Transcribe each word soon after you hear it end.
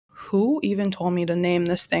who even told me to name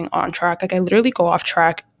this thing On Track? Like, I literally go off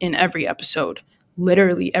track in every episode.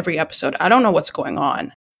 Literally every episode. I don't know what's going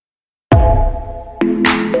on.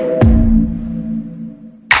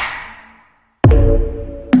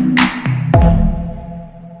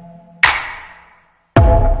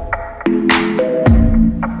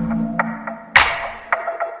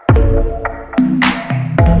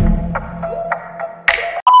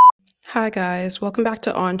 Hi, guys. Welcome back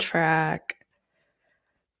to On Track.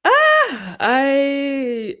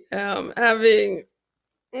 I am having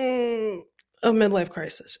a midlife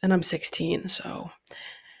crisis, and I'm 16, so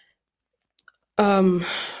um,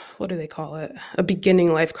 what do they call it? A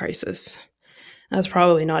beginning life crisis. That's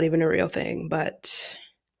probably not even a real thing, but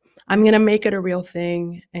I'm gonna make it a real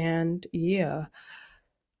thing. And yeah,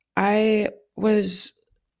 I was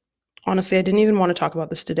honestly, I didn't even want to talk about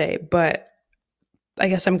this today, but I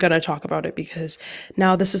guess I'm gonna talk about it because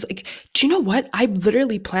now this is like, do you know what? I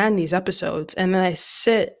literally plan these episodes and then I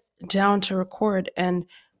sit down to record, and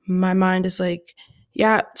my mind is like,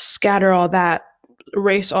 yeah, scatter all that,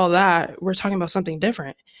 erase all that. We're talking about something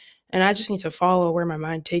different. And I just need to follow where my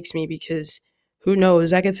mind takes me because who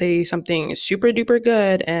knows? I could say something super duper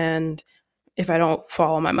good, and if I don't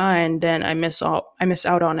follow my mind, then I miss out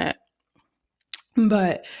on it.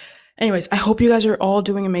 But anyways, I hope you guys are all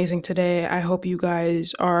doing amazing today. I hope you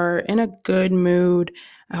guys are in a good mood.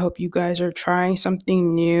 I hope you guys are trying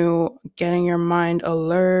something new, getting your mind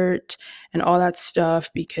alert and all that stuff,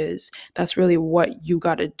 because that's really what you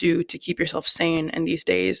got to do to keep yourself sane in these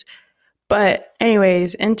days. But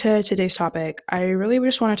anyways, into today's topic, I really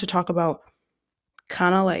just wanted to talk about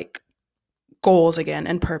kind of like goals again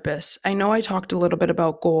and purpose. I know I talked a little bit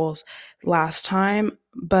about goals last time,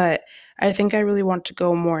 but I think I really want to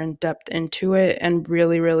go more in depth into it and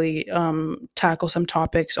really tackle some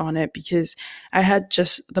topics on it, because I had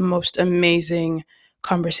just the most amazing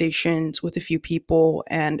conversations with a few people,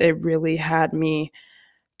 and it really had me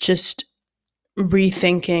just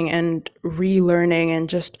rethinking and relearning and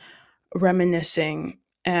just reminiscing.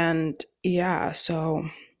 And yeah, so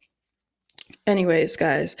anyways,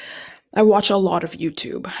 guys, I watch a lot of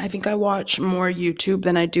YouTube. I think I watch more YouTube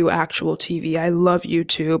than I do actual TV. I love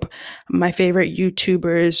YouTube. My favorite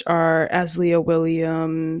YouTubers are Aslia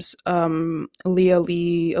Williams, Leah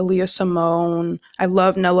Lee, Aaliyah Simone. I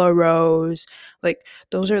love Nella Rose. Like,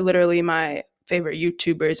 those are literally my favorite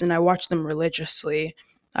YouTubers, and I watch them religiously.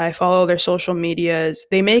 I follow their social medias.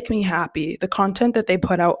 They make me happy. The content that they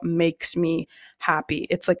put out makes me happy.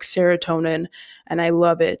 It's like serotonin, and I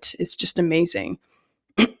love it. It's just amazing.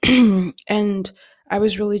 And I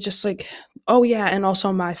was really just like, oh yeah, and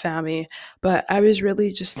also my family. But I was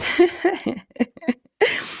really just,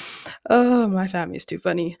 oh, my family is too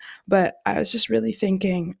funny. But I was just really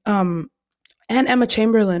thinking, and Emma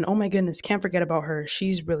Chamberlain, oh my goodness, can't forget about her.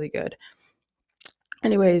 She's really good.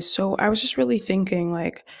 Anyways, so I was just really thinking,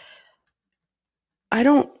 like, I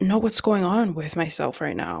don't know what's going on with myself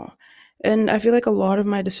right now. And I feel like a lot of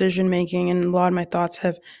my decision making and a lot of my thoughts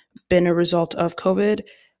have been a result of COVID,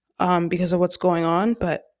 because of what's going on.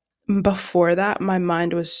 But before that, my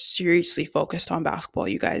mind was seriously focused on basketball,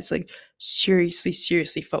 you guys, like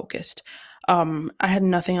seriously focused. I had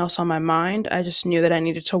nothing else on my mind. I just knew that I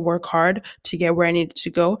needed to work hard to get where I needed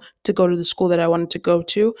to go to the school that I wanted to go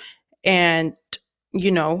to, and,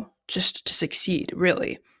 just to succeed,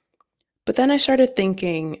 really. But then I started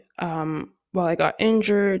thinking, while I got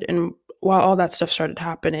injured and while all that stuff started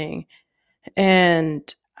happening,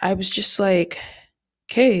 and I was just like,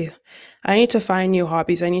 okay, I need to find new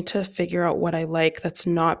hobbies. I need to figure out what I like that's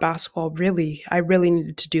not basketball. Really, I really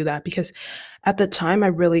needed to do that because at the time I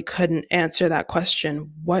really couldn't answer that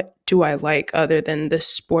question. What do I like other than this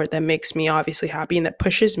sport that makes me obviously happy and that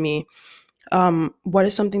pushes me? What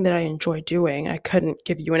is something that I enjoy doing? I couldn't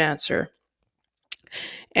give you an answer.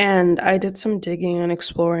 And I did some digging and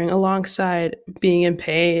exploring alongside being in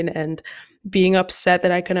pain and being upset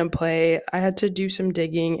that I couldn't play. I had to do some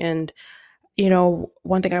digging, and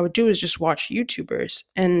one thing I would do is just watch YouTubers.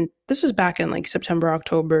 And this is back in like September,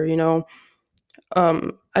 October,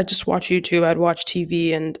 I'd just watch YouTube, I'd watch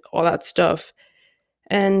TV and all that stuff.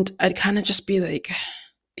 And I'd kind of just be like,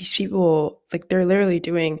 these people, like, they're literally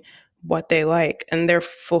doing what they like and they're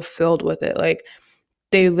fulfilled with it. Like,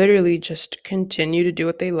 they literally just continue to do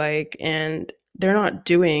what they like, and they're not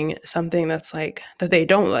doing something that's like that they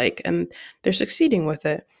don't like, and they're succeeding with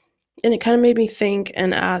it. And it kind of made me think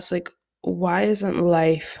and ask, like, why isn't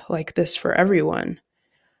life like this for everyone?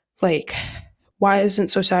 Like, why isn't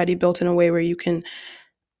society built in a way where you can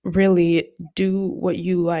really do what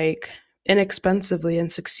you like inexpensively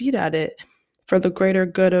and succeed at it for the greater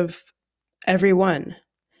good of everyone?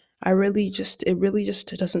 it really just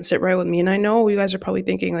it doesn't sit right with me. And I know you guys are probably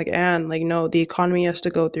thinking like, Anne, like, no, the economy has to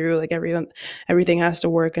go through, like everything has to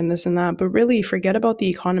work and this and that. But really, forget about the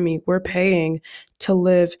economy. We're paying to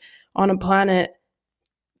live on a planet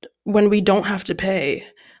when we don't have to pay.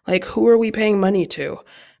 Like, who are we paying money to?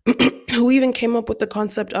 Who even came up with the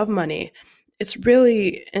concept of money? It's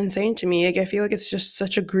really insane to me. Like, I feel like it's just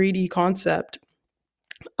such a greedy concept.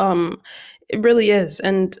 Um, it really is.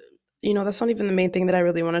 And, that's not even the main thing that I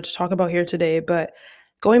really wanted to talk about here today. But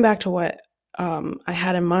going back to what I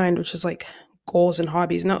had in mind, which is like goals and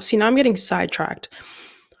hobbies. Now, see, now I'm getting sidetracked.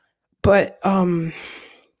 But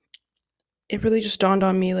it really just dawned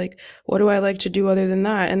on me, like, what do I like to do other than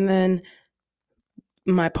that? And then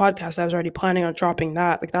my podcast, I was already planning on dropping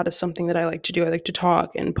that. Like, that is something that I like to do. I like to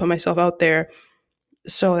talk and put myself out there.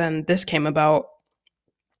 So then this came about.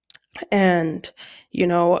 And,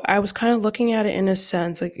 I was kind of looking at it in a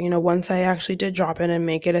sense, like, once I actually did drop it and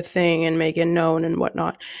make it a thing and make it known and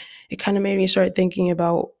whatnot, it kind of made me start thinking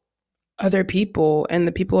about other people and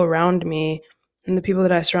the people around me and the people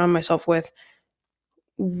that I surround myself with.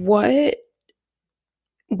 What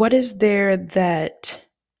what is there that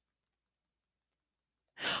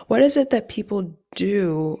what is it that people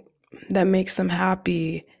do that makes them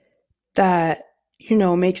happy, that,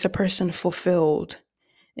 makes a person fulfilled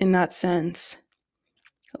in that sense?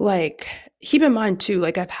 Like, keep in mind too,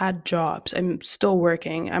 like, I've had jobs. I'm still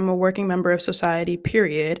working. I'm a working member of society,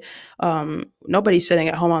 period. Nobody's sitting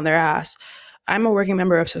at home on their ass. I'm a working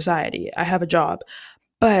member of society. I have a job.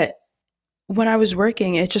 But when I was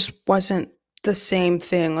working, it just wasn't the same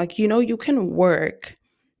thing. Like, you can work,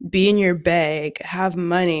 be in your bag, have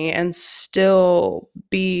money, and still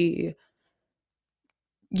be,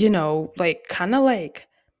 like, kind of like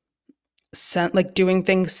doing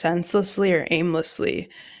things senselessly or aimlessly.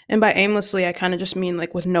 And by aimlessly, I kind of just mean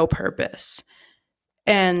like with no purpose.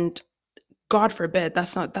 And God forbid,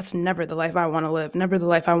 that's never the life I want to live. Never the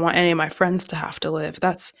life I want any of my friends to have to live.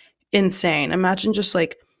 That's insane. Imagine just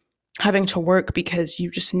like having to work because you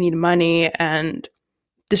just need money, and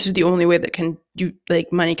this is the only way that can you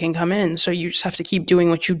like money can come in. So you just have to keep doing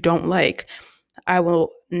what you don't like. I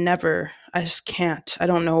will never, I just can't. I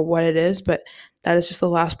don't know what it is, but that is just the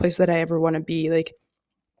last place that I ever want to be. Like,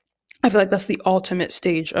 I feel like that's the ultimate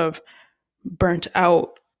stage of burnt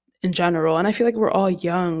out in general. And I feel like we're all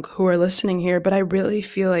young who are listening here, but I really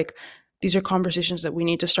feel like these are conversations that we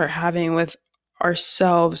need to start having with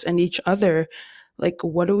ourselves and each other. Like,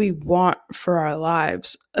 what do we want for our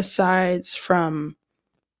lives aside from,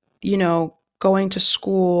 going to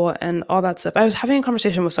school and all that stuff? I was having a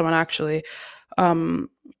conversation with someone actually, um,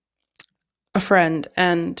 a friend,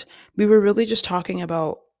 and we were really just talking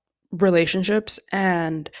about relationships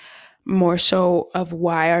and more so of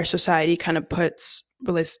why our society kind of puts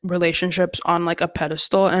relationships on like a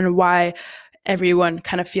pedestal, and why everyone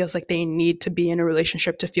kind of feels like they need to be in a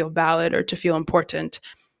relationship to feel valid or to feel important.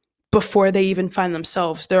 Before they even find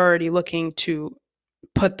themselves, they're already looking to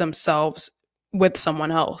put themselves with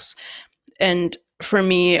someone else. And for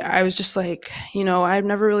me, I was just like, I've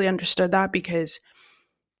never really understood that, because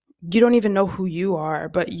you don't even know who you are,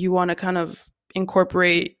 but you want to kind of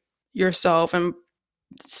incorporate yourself and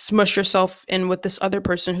smush yourself in with this other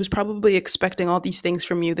person who's probably expecting all these things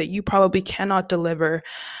from you that you probably cannot deliver,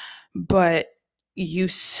 but you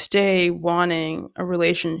stay wanting a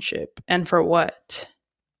relationship. And for what?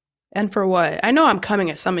 And for what? I know I'm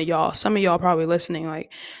coming at some of y'all. Some of y'all probably listening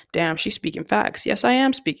like, damn, she's speaking facts. Yes, I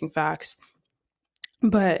am speaking facts.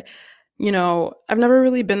 But, I've never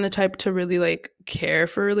really been the type to really like care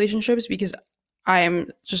for relationships, because I am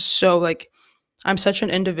just so like, I'm such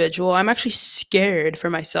an individual. I'm actually scared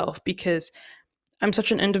for myself, because I'm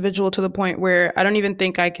such an individual to the point where I don't even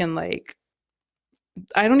think I can like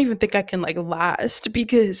last,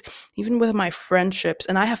 because even with my friendships,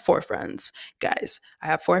 and I have 4 friends, guys. I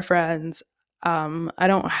have 4 friends. I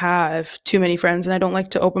don't have too many friends, and I don't like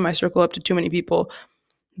to open my circle up to too many people.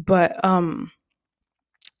 But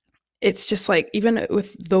it's just like, even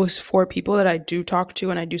with those 4 people that I do talk to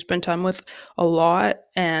and I do spend time with a lot,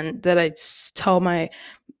 and that I tell my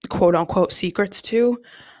quote unquote secrets to,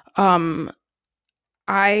 um,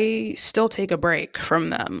 I still take a break from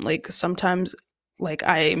them. Like, sometimes, like,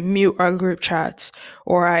 I mute our group chats,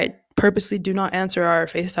 or I purposely do not answer our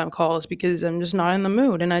FaceTime calls because I'm just not in the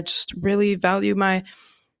mood, and I just really value my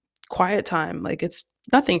quiet time. Like, it's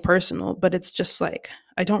nothing personal, but it's just like,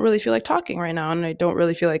 I don't really feel like talking right now, and I don't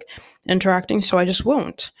really feel like interacting, so I just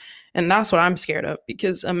won't. And that's what I'm scared of,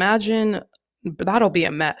 because imagine that'll be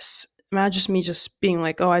a mess. Imagine me just being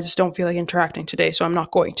like, oh, I just don't feel like interacting today, so I'm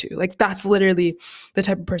not going to. Like, that's literally the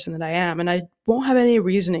type of person that I am, and I won't have any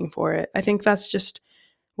reasoning for it. I think that's just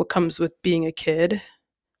what comes with being a kid,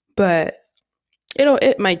 but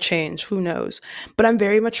it might change, who knows. But I'm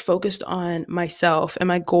very much focused on myself and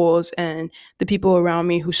my goals and the people around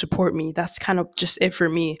me who support me. That's kind of just it for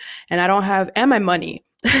me. And I don't have and my money.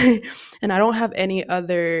 And I don't have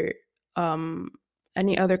um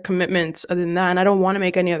any other commitments other than that. And I don't want to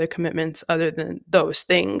make any other commitments other than those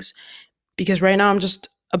things, because right now I'm just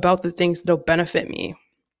about the things that'll benefit me,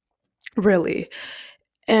 really.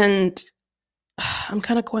 And I'm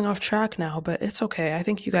kind of going off track now, but it's okay. I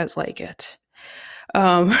think you guys like it.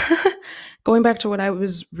 Um, Going back to what I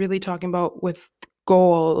was really talking about with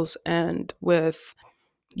goals and with,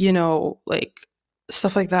 like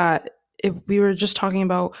stuff like that, if we were just talking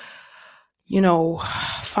about,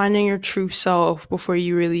 finding your true self before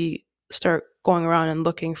you really start going around and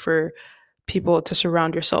looking for people to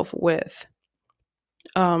surround yourself with.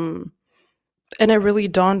 Um, and it really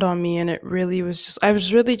dawned on me, and it really was just, I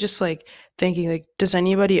was really just like thinking, like, does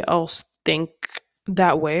anybody else think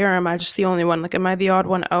that way, or am I just the only one? Like, am I the odd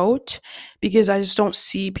one out? Because I just don't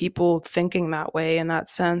see people thinking that way in that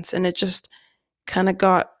sense. And it just kind of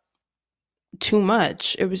got too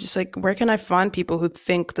much. It was just like, where can I find people who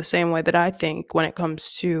think the same way that I think when it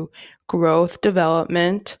comes to growth,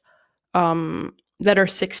 development, that are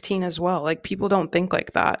 16 as well? Like, people don't think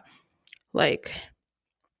like that. Like,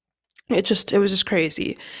 it was just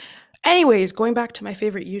crazy. Anyways, going back to my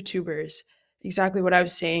favorite YouTubers, exactly what I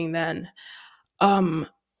was saying then. Um,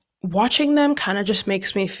 Watching them kind of just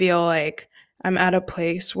makes me feel like I'm at a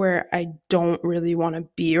place where I don't really want to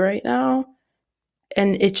be right now.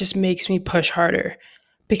 And it just makes me push harder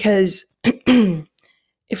because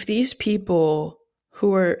if these people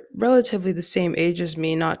who are relatively the same age as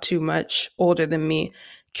me, not too much older than me,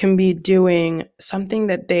 can be doing something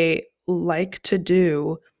that they like to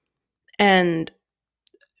do and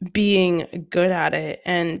being good at it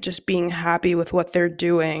and just being happy with what they're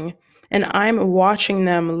doing, and I'm watching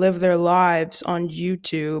them live their lives on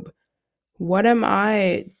YouTube, what am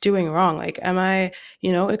I doing wrong? Like, am I,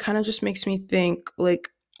 it kind of just makes me think, like,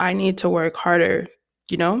 I need to work harder,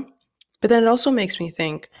 you know? But then it also makes me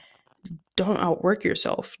think, don't outwork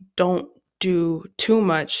yourself. Don't do too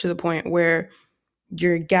much to the point where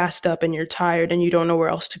you're gassed up and you're tired and you don't know where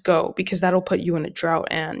else to go, because that'll put you in a drought,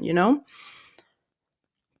 and,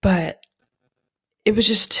 But it was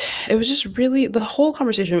just really, the whole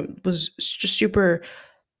conversation was just super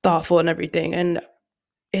thoughtful and everything, and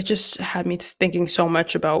it just had me thinking so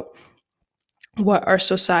much about what our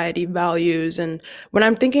society values. And when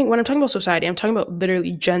I'm talking about society, I'm talking about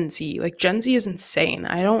literally Gen Z. Like, Gen Z is insane.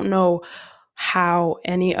 How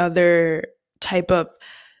any other type of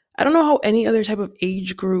I don't know how any other type of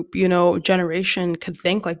age group, generation could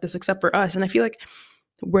think like this except for us. And I feel like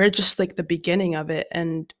we're just like the beginning of it,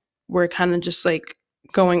 and we're kind of just like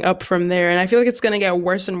going up from there. And I feel like it's going to get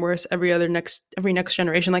worse and worse every next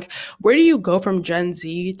generation. Like, where do you go from Gen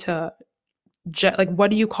Z to Gen, like,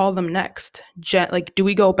 what do you call them next? Like, do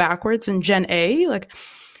we go backwards in Gen A? Like,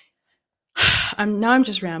 I'm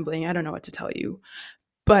just rambling. I don't know what to tell you.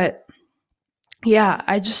 But yeah,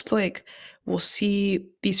 I just like will see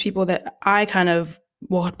these people that I kind of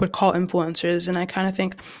would call influencers, and I kind of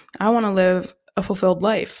think, I want to live a fulfilled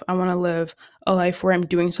life. I want to live a life where I'm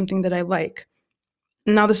doing something that I like.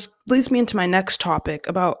 Now, this leads me into my next topic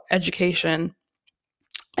about education.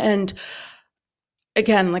 And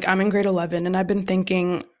again, like, I'm in grade 11, and I've been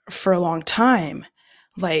thinking for a long time,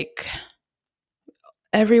 like,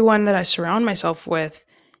 everyone that I surround myself with,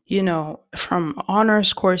 from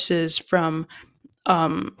honors courses, from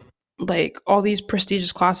um, like all these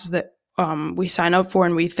prestigious classes that we sign up for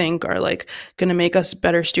and we think are like going to make us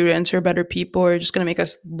better students or better people or just going to make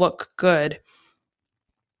us look good.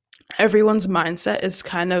 Everyone's mindset is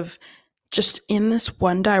kind of just in this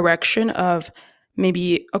one direction of,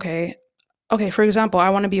 maybe, okay, for example, I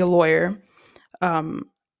want to be a lawyer, um,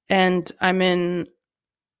 and I'm in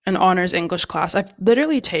an honors English class. I've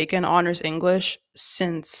literally taken honors English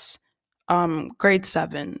since grade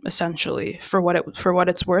 7, essentially, for what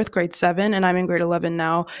it's worth, grade 7, and I'm in grade 11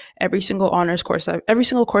 now. Every single English course I've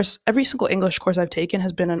taken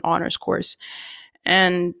has been an honors course,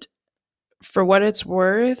 and for what it's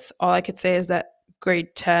worth, all I could say is that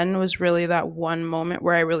grade 10 was really that one moment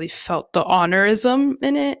where I really felt the honorism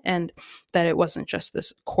in it, and that it wasn't just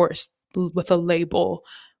this course with a label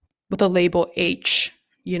H,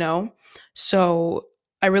 you know? So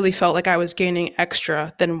I really felt like I was gaining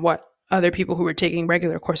extra than what other people who were taking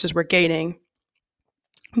regular courses were gaining.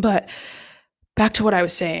 But back to what I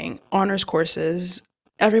was saying, honors courses,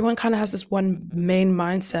 everyone kind of has this one main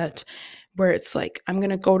mindset where it's like, I'm going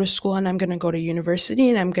to go to school and I'm going to go to university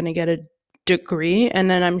and I'm going to get a degree, and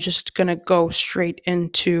then I'm just going to go straight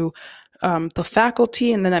into the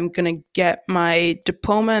faculty, and then I'm going to get my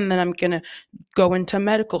diploma, and then I'm going to go into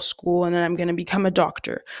medical school, and then I'm going to become a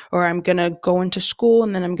doctor, or I'm going to go into school,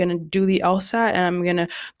 and then I'm going to do the LSAT, and I'm going to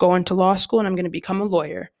go into law school, and I'm going to become a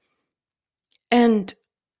lawyer. And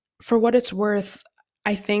for what it's worth,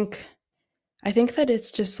 I think I think that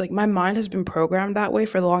it's just like my mind has been programmed that way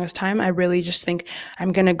for the longest time. I really just think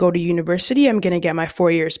I'm going to go to university, I'm going to get my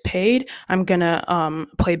 4 years paid, I'm going to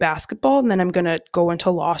play basketball, and then I'm going to go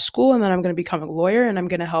into law school, and then I'm going to become a lawyer, and I'm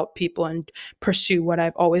going to help people and pursue what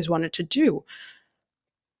I've always wanted to do.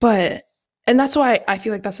 But and that's why I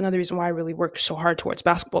feel like that's another reason why I really worked so hard towards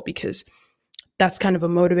basketball, because that's kind of a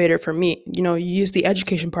motivator for me. You know, you use the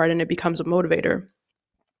education part and it becomes a motivator.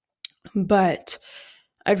 But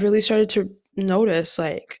I've really started to notice,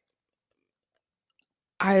 like,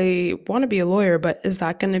 I want to be a lawyer, but is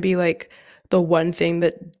that going to be like the one thing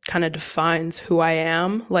that kind of defines who I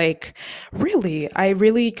am? Like, really, I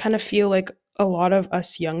really kind of feel like a lot of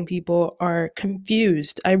us young people are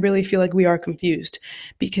confused. I really feel like we are confused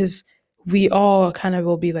because we all kind of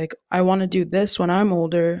will be like, I want to do this when I'm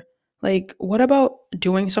older. Like, what about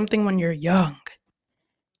doing something when you're young?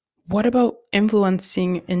 What about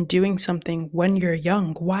influencing and doing something when you're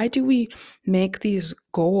young? Why do we make these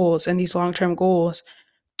goals and these long term goals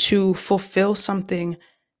to fulfill something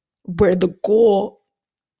where the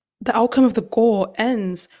outcome of the goal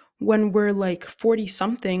ends when we're like 40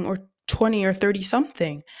 something or 20 or 30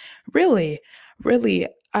 something? Really, really,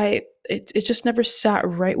 it just never sat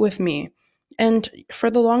right with me. And for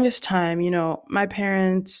the longest time, my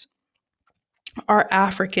parents are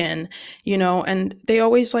African, and they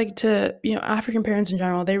always like to, African parents in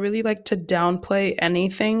general, they really like to downplay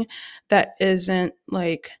anything that isn't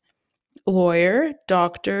like lawyer,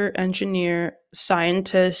 doctor, engineer,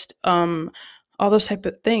 scientist, all those type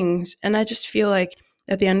of things. And I just feel like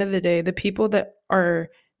at the end of the day, the people that are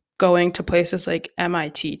going to places like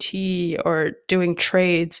MITT or doing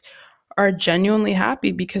trades are genuinely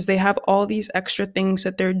happy because they have all these extra things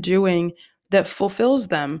that they're doing that fulfills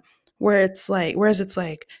them. Whereas it's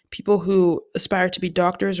like people who aspire to be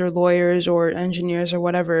doctors or lawyers or engineers or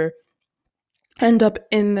whatever end up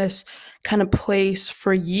in this kind of place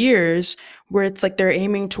for years where it's like they're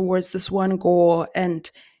aiming towards this one goal, and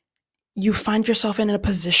you find yourself in a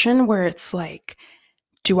position where it's like,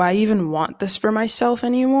 do I even want this for myself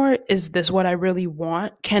anymore? Is this what I really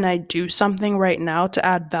want? Can I do something right now to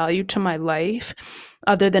add value to my life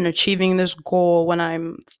other than achieving this goal when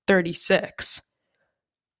I'm 36?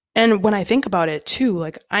 And when I think about it too,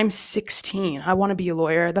 like, I'm 16. I want to be a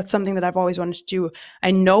lawyer. That's something that I've always wanted to do.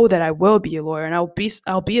 I know that I will be a lawyer, and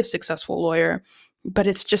I'll be a successful lawyer. But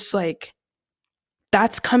it's just like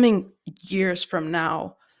that's coming years from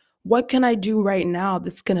now. What can I do right now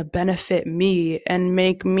that's going to benefit me and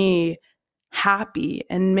make me happy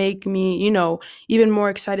and make me, even more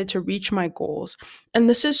excited to reach my goals? And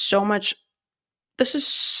this is so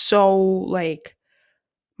like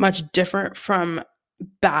much different from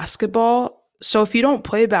basketball. So if you don't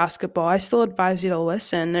play basketball, I still advise you to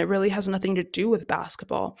listen. It really has nothing to do with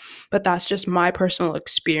basketball, but that's just my personal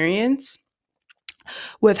experience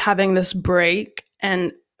with having this break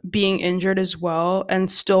and being injured as well and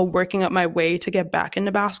still working up my way to get back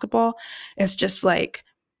into basketball. It's just like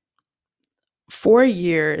 4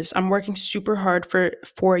 years. I'm working super hard for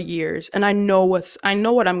 4 years, and I know what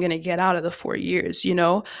I'm gonna get out of the 4 years.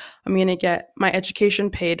 I'm gonna get my education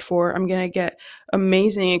paid for. I'm gonna get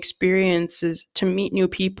amazing experiences to meet new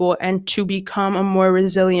people and to become a more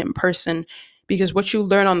resilient person. Because what you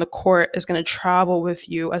learn on the court is gonna travel with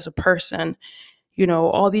you as a person.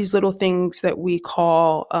 All these little things that we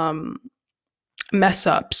call mess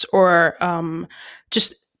ups, or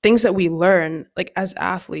just things that we learn like as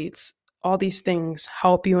athletes. All these things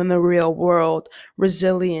help you in the real world: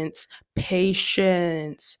 resilience,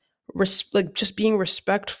 patience, like just being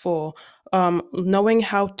respectful, knowing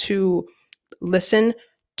how to listen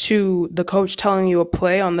to the coach telling you a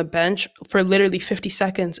play on the bench for literally 50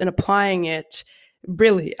 seconds and applying it.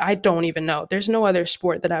 Really, I don't even know, there's no other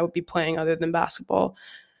sport that I would be playing other than basketball.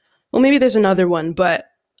 Well, maybe there's another one, but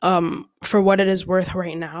for what it is worth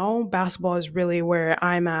right now, basketball is really where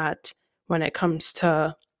I'm at when it comes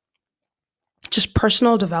to just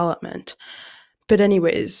personal development. But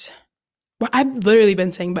anyways, well, I've literally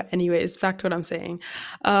been saying, but anyways, back to what I'm saying.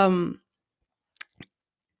 Um,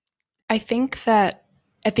 I think that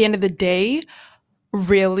at the end of the day,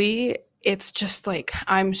 really, it's just like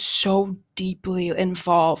I'm so deeply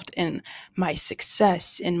involved in my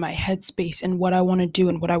success, in my headspace, in what I want to do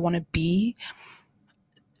and what I want to be,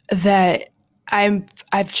 that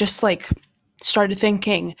I've just like started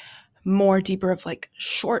thinking, more deeper of like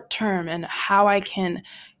short term and how I can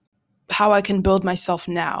build myself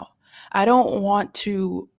now. I don't want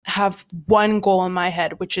to have one goal in my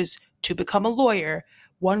head, which is to become a lawyer,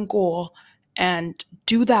 one goal, and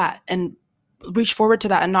do that and reach forward to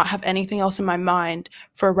that and not have anything else in my mind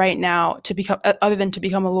for right now to become other than to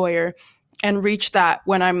become a lawyer and reach that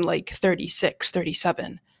when I'm like 36,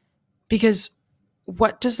 37. Because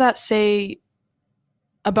what does that say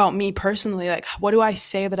about me personally? Like, what do I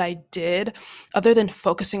say that I did other than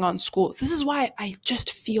focusing on school? This is why I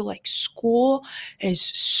just feel like school is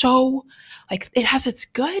so, like, it has its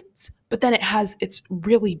goods, but then it has its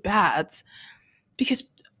really bads because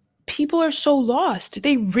people are so lost.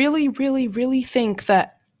 They really, really, really think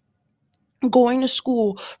that going to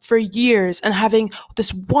school for years and having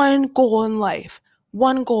this one goal in life,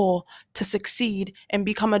 one goal to succeed and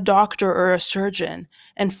become a doctor or a surgeon,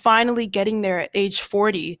 and finally getting there at age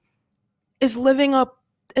 40 is living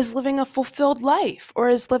a fulfilled life, or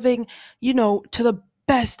is living, to the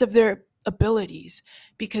best of their abilities,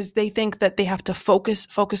 because they think that they have to focus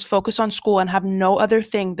on school and have no other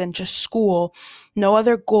thing than just school, no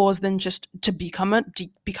other goals than just to become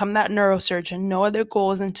that neurosurgeon, no other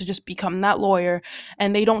goals than to just become that lawyer,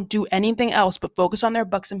 and they don't do anything else but focus on their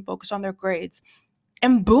books and focus on their grades.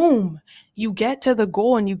 And boom, you get to the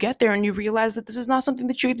goal and you get there and you realize that this is not something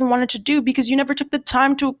that you even wanted to do because you never took the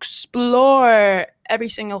time to explore every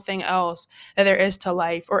single thing else that there is to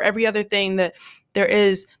life, or every other thing that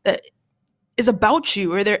is about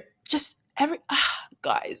you, or there just every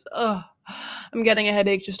guys, I'm getting a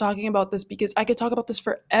headache just talking about this because I could talk about this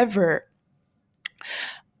forever.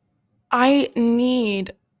 I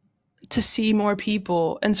need to see more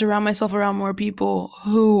people and surround myself around more people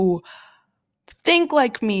who think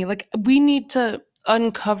like me. Like, we need to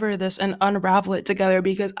uncover this and unravel it together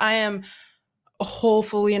because I am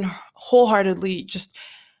wholefully and wholeheartedly just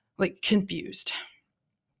like confused.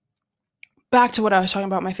 Back to what I was talking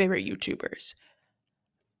about, my favorite YouTubers.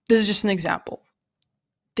 This is just an example.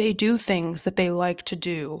 They do things that they like to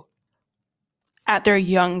do at their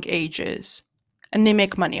young ages and they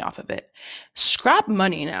make money off of it. Scrap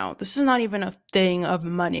money now. This is not even a thing of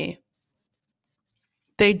money.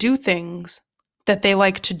 They do things that they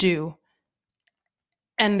like to do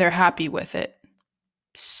and they're happy with it.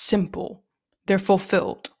 Simple. They're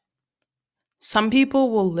fulfilled. Some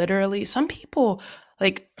people,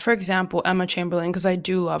 like, for example, Emma Chamberlain, because I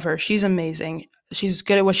do love her. She's amazing. She's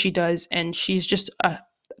good at what she does, and she's just a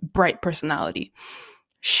bright personality.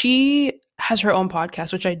 She has her own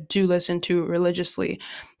podcast, which I do listen to religiously.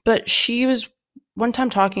 But she was one time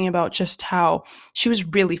talking about just how she was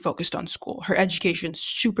really focused on school, her education,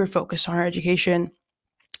 super focused on her education,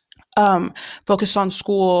 focused on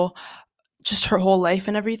school, just her whole life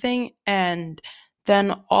and everything. And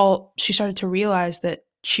then all she started to realize that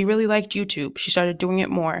she really liked YouTube. She started doing it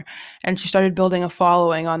more and she started building a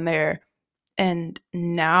following on there. And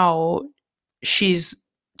now she's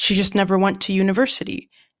she just never went to university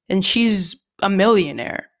and she's a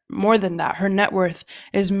millionaire. More than that, her net worth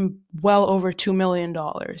is well over $2 million.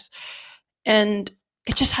 And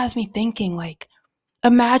it just has me thinking, like,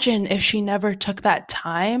 imagine if she never took that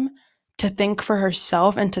time to think for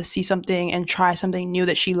herself and to see something and try something new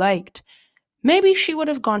that she liked. Maybe she would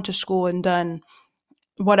have gone to school and done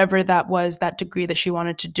whatever that was, that degree that she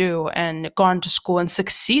wanted to do, and gone to school and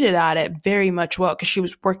succeeded at it very much well because she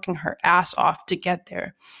was working her ass off to get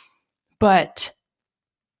there. But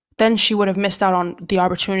then she would have missed out on the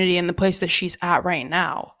opportunity in the place that she's at right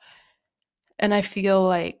now. And I feel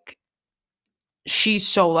like she's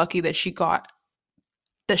so lucky that she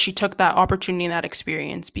took that opportunity and that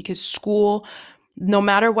experience, because school, no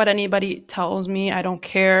matter what anybody tells me, I don't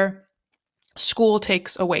care. School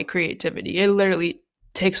takes away creativity. It literally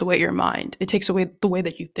takes away your mind. It takes away the way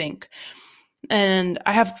that you think. And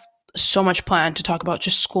I have so much planned to talk about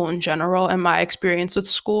just school in general and my experience with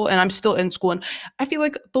school. And I'm still in school. And I feel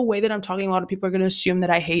like the way that I'm talking, a lot of people are going to assume that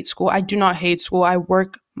I hate school. I do not hate school. I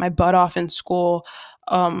work my butt off in school.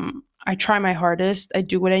 I try my hardest. I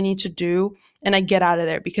do what I need to do, and I get out of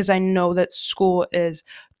there because I know that school is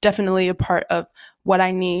definitely a part of what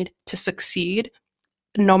I need to succeed,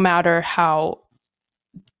 no matter how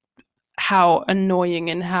annoying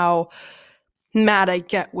and how mad I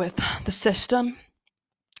get with the system.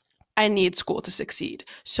 I need school to succeed.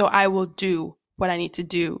 So I will do what I need to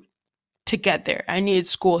do to get there. I need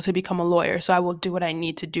school to become a lawyer, so I will do what I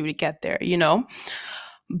need to do to get there, you know?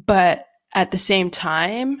 But at the same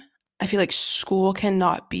time, I feel like school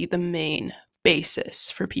cannot be the main basis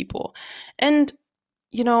for people. And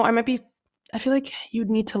I feel like you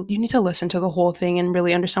need to listen to the whole thing and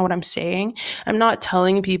really understand what I'm saying. I'm not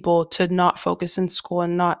telling people to not focus in school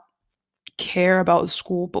and not care about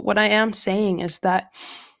school, but what I am saying is that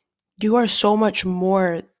you are so much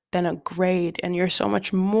more than a grade and you're so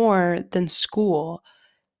much more than school.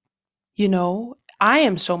 You know, I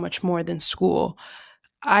am so much more than school.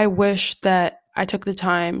 I wish that I took the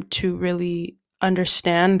time to really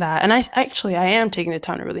understand that. And I am taking the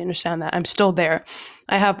time to really understand that. I'm still there.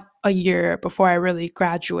 I have a year before I really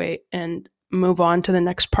graduate and move on to the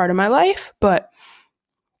next part of my life, but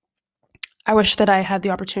I wish that I had the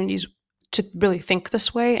opportunities to really think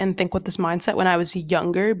this way and think with this mindset when I was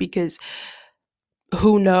younger, because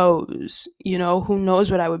who knows, who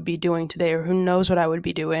knows what I would be doing today, or who knows what I would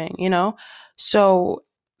be doing. So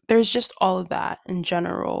there's just all of that in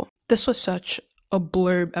general. This was such a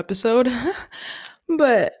blurb episode,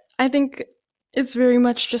 but I think it's very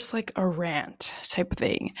much just like a rant type of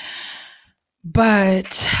thing.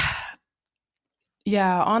 But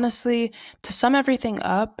yeah, honestly, to sum everything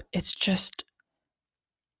up, it's just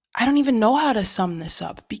I don't even know how to sum this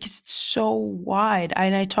up because it's so wide.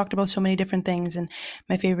 And I talked about so many different things and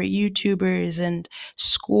my favorite YouTubers and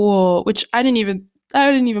school, which I didn't even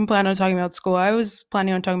plan on talking about school. I was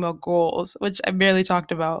planning on talking about goals, which I barely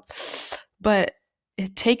talked about. But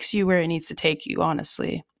it takes you where it needs to take you,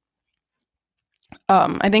 honestly.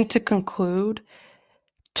 I think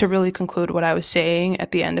to really conclude what I was saying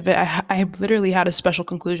at the end of it, I literally had a special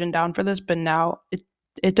conclusion down for this, but now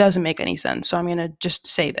it doesn't make any sense. So I'm going to just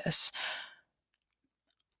say this.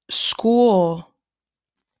 School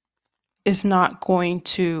is not going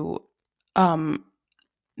to um,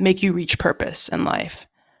 make you reach purpose in life.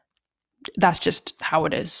 That's just how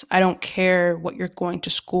it is. I don't care what you're going to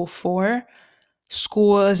school for.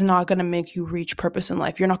 School is not going to make you reach purpose in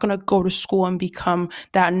life. You're not going to go to school and become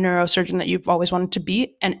that neurosurgeon that you've always wanted to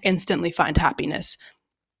be and instantly find happiness.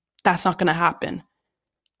 That's not going to happen.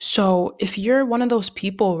 So if you're one of those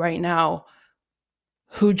people right now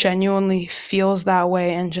who genuinely feels that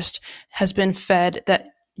way and just has been fed that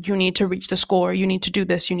you need to reach the goal, or you need to do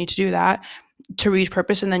this, you need to do that to reach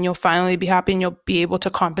purpose, and then you'll finally be happy and you'll be able to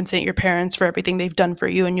compensate your parents for everything they've done for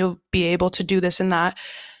you, and you'll be able to do this and that,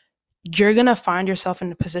 you're going to find yourself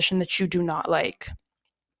in a position that you do not like.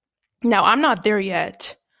 Now, I'm not there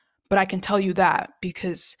yet, but I can tell you that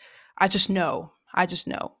because I just know. I just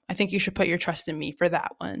know. I think you should put your trust in me for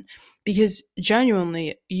that one, because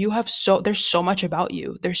genuinely, there's so much about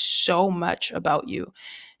you. There's so much about you.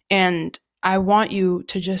 And I want you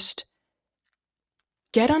to just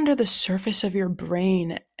get under the surface of your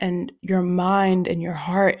brain and your mind and your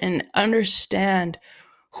heart and understand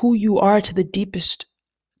who you are to the deepest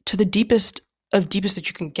of deepest that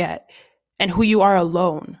you can get, and who you are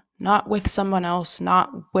alone, not with someone else,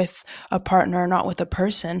 not with a partner, not with a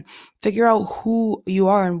person. Figure out who you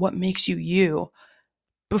are and what makes you you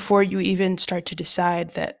before you even start to decide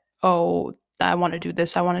that, oh, I want to do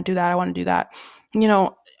this, I want to do that, I want to do that. You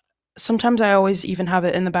know, Sometimes I always even have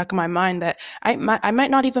it in the back of my mind that I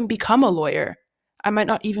might not even become a lawyer. I might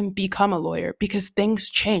not even become a lawyer because things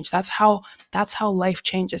change. That's how life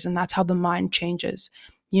changes, and that's how the mind changes.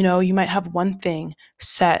 You might have one thing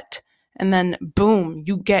set, and then boom,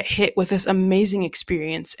 you get hit with this amazing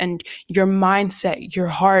experience, and your mindset, your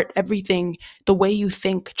heart, everything, the way you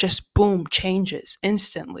think just boom changes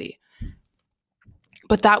instantly.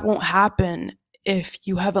 But that won't happen if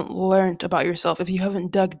you haven't learned about yourself, if you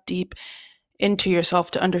haven't dug deep into yourself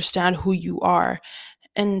to understand who you are.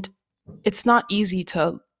 And it's not easy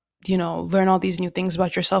to, learn all these new things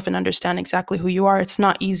about yourself and understand exactly who you are. It's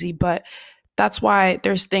not easy, but that's why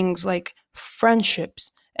there's things like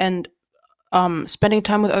friendships and spending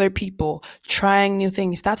time with other people, trying new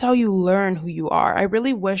things. That's how you learn who you are. I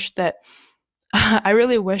really wish that I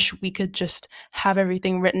really wish we could just have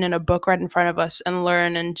everything written in a book right in front of us and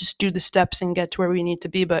learn and just do the steps and get to where we need to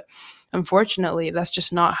be. But unfortunately, that's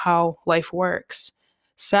just not how life works.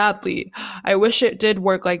 Sadly, I wish it did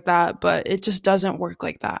work like that, but it just doesn't work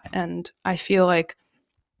like that. And I feel like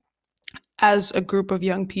as a group of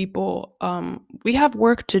young people, we have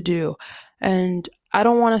work to do. And I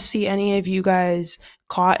don't want to see any of you guys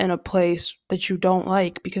caught in a place that you don't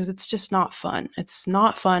like, because it's just not fun. It's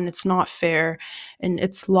not fun. It's not fair. And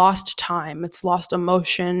it's lost time. It's lost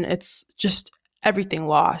emotion. It's just everything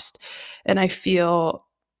lost. And I feel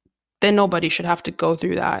that nobody should have to go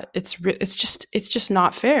through that. It's just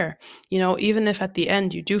not fair. Even if at the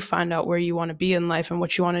end you do find out where you want to be in life and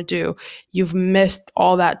what you want to do, you've missed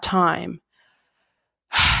all that time.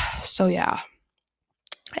 So yeah.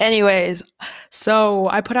 Anyways, so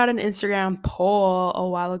I put out an Instagram poll a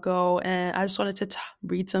while ago, and I just wanted to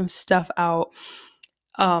read some stuff out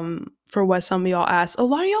for what some of y'all asked. A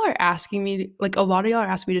lot of y'all are asking me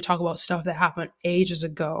to talk about stuff that happened ages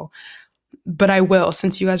ago. but I will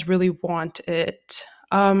since you guys really want it.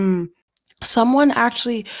 Someone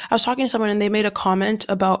actually, I was talking to someone and they made a comment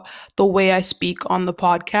about the way I speak on the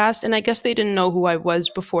podcast. And I guess they didn't know who I was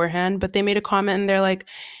beforehand, but they made a comment and they're like,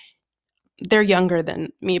 they're younger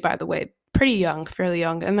than me, by the way, pretty young, fairly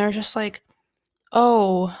young. And they're just like,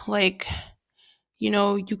 oh, like,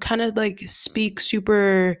 you kind of like speak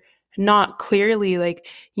super not clearly. Like,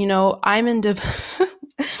 I'm in,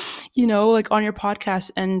 like on your podcast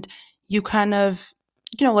and you kind of,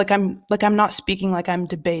 like I'm not speaking like I'm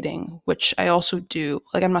debating, which I also do.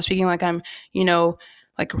 Like I'm not speaking like I'm,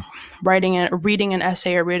 like reading an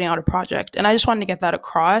essay or reading out a project. And I just wanted to get that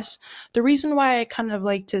across. The reason why I kind of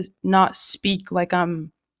like to not speak like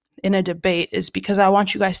I'm in a debate is because I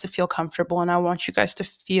want you guys to feel comfortable and I want you guys to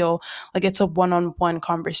feel like it's a one-on-one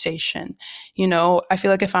conversation. I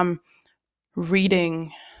feel like if I'm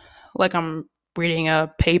reading like I'm reading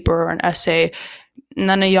a paper or an essay,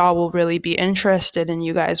 none of y'all will really be interested and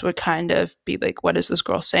you guys would kind of be like, what is this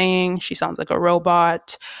girl saying? She sounds like a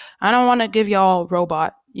robot. I don't want to give y'all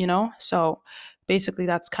robot, So basically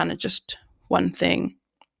that's kind of just one thing.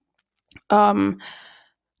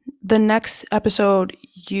 The next episode,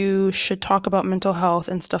 you should talk about mental health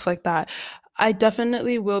and stuff like that. I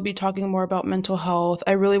definitely will be talking more about mental health.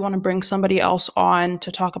 I really want to bring somebody else on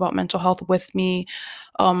to talk about mental health with me.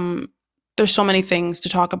 There's so many things to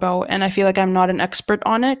talk about, and I feel like I'm not an expert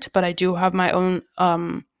on it, but I do have my own.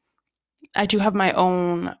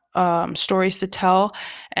 Stories to tell,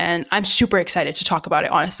 and I'm super excited to talk about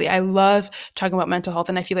it. Honestly, I love talking about mental health,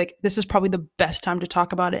 and I feel like this is probably the best time to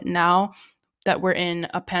talk about it now that we're in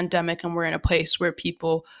a pandemic and we're in a place where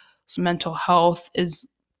people's mental health is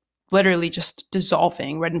literally just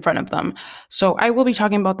dissolving right in front of them. So I will be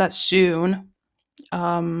talking about that soon.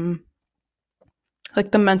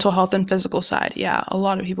 Like the mental health and physical side. Yeah, a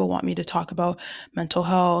lot of people want me to talk about mental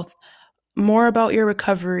health, more about your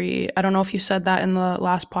recovery. I don't know if you said that in the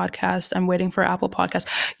last podcast. I'm waiting for Apple Podcast.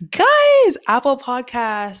 Guys, Apple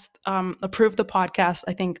Podcast approved the podcast,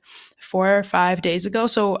 I think 4 or 5 days ago.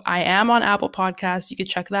 So I am on Apple Podcast. You can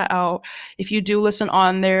check that out. If you do listen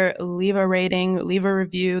on there, leave a rating, leave a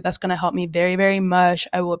review. That's going to help me very, very much.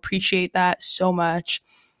 I will appreciate that so much.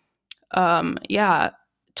 Yeah,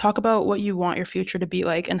 talk about what you want your future to be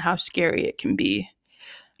like and how scary it can be.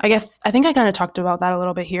 I think I kind of talked about that a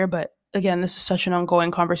little bit here, but again, this is such an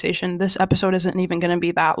ongoing conversation. This episode isn't even going to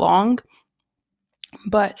be that long,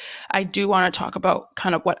 but I do want to talk about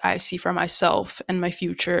kind of what I see for myself and my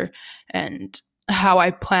future and how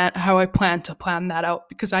I plan to plan that out,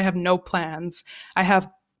 because I have no plans. I have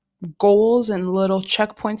goals and little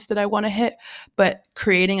checkpoints that I want to hit, but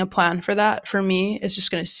creating a plan for that for me is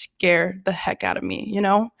just going to scare the heck out of me,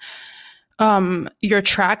 your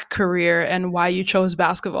track career and why you chose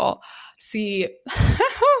basketball. See,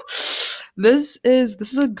 this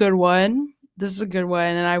is a good one. This is a good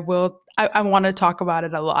one, and I want to talk about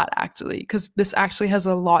it a lot actually, because this actually has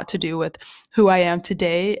a lot to do with who I am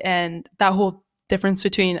today and that whole difference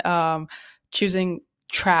between choosing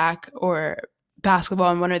track or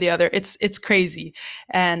basketball and one or the other. It's crazy,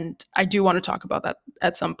 and I do want to talk about that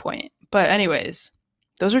at some point. But anyways,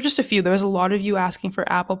 those are just a few. There was a lot of you asking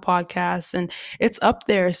for Apple Podcasts, and it's up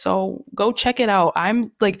there. So go check it out.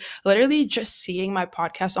 I'm like literally just seeing my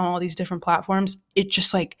podcast on all these different platforms. It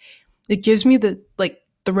just like, it gives me the like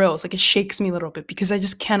thrills. Like it shakes me a little bit because I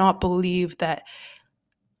just cannot believe that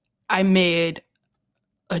I made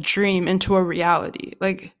a dream into a reality.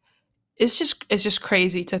 Like it's just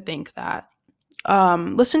crazy to think that.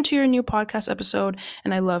 Listen to your new podcast episode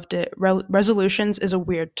and I loved it. Resolutions is a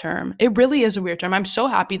weird term. It really is a weird term. I'm so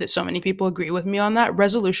happy that so many people agree with me on that.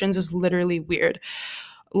 Resolutions is literally weird.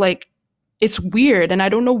 Like it's weird, and I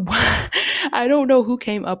don't know I don't know who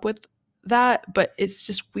came up with that, but it's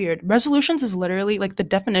just weird. Resolutions is literally like the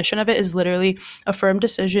definition of it is literally a firm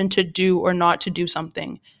decision to do or not to do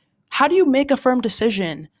something. How do you make a firm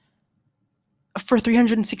decision for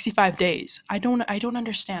 365 days? I don't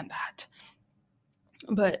understand that.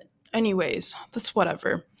 But anyways, that's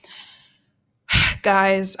whatever.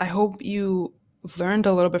 Guys, I hope you learned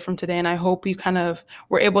a little bit from today, and I hope you kind of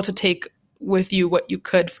were able to take with you what you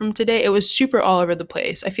could from today. It was super all over the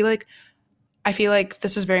place. I feel like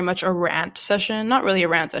this is very much a rant session. Not really a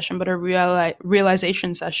rant session, but a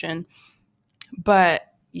realization session. But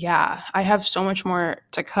yeah, I have so much more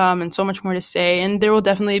to come and so much more to say, and there will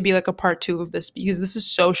definitely be like a part 2 of this because this is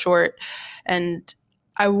so short, and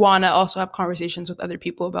I want to also have conversations with other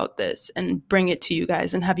people about this and bring it to you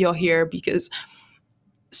guys and have y'all here because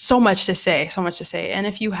so much to say, so much to say. And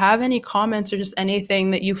if you have any comments or just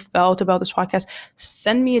anything that you felt about this podcast,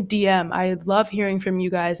 send me a DM. I love hearing from you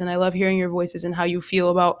guys, and I love hearing your voices and how you feel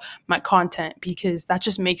about my content, because that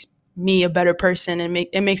just makes me a better person, and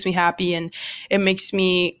it makes me happy, and it makes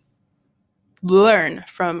me learn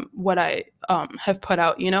from what I have put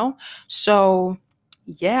out, you know? So,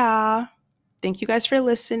 yeah. Thank you guys for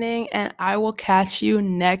listening, and I will catch you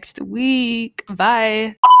next week.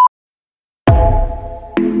 Bye.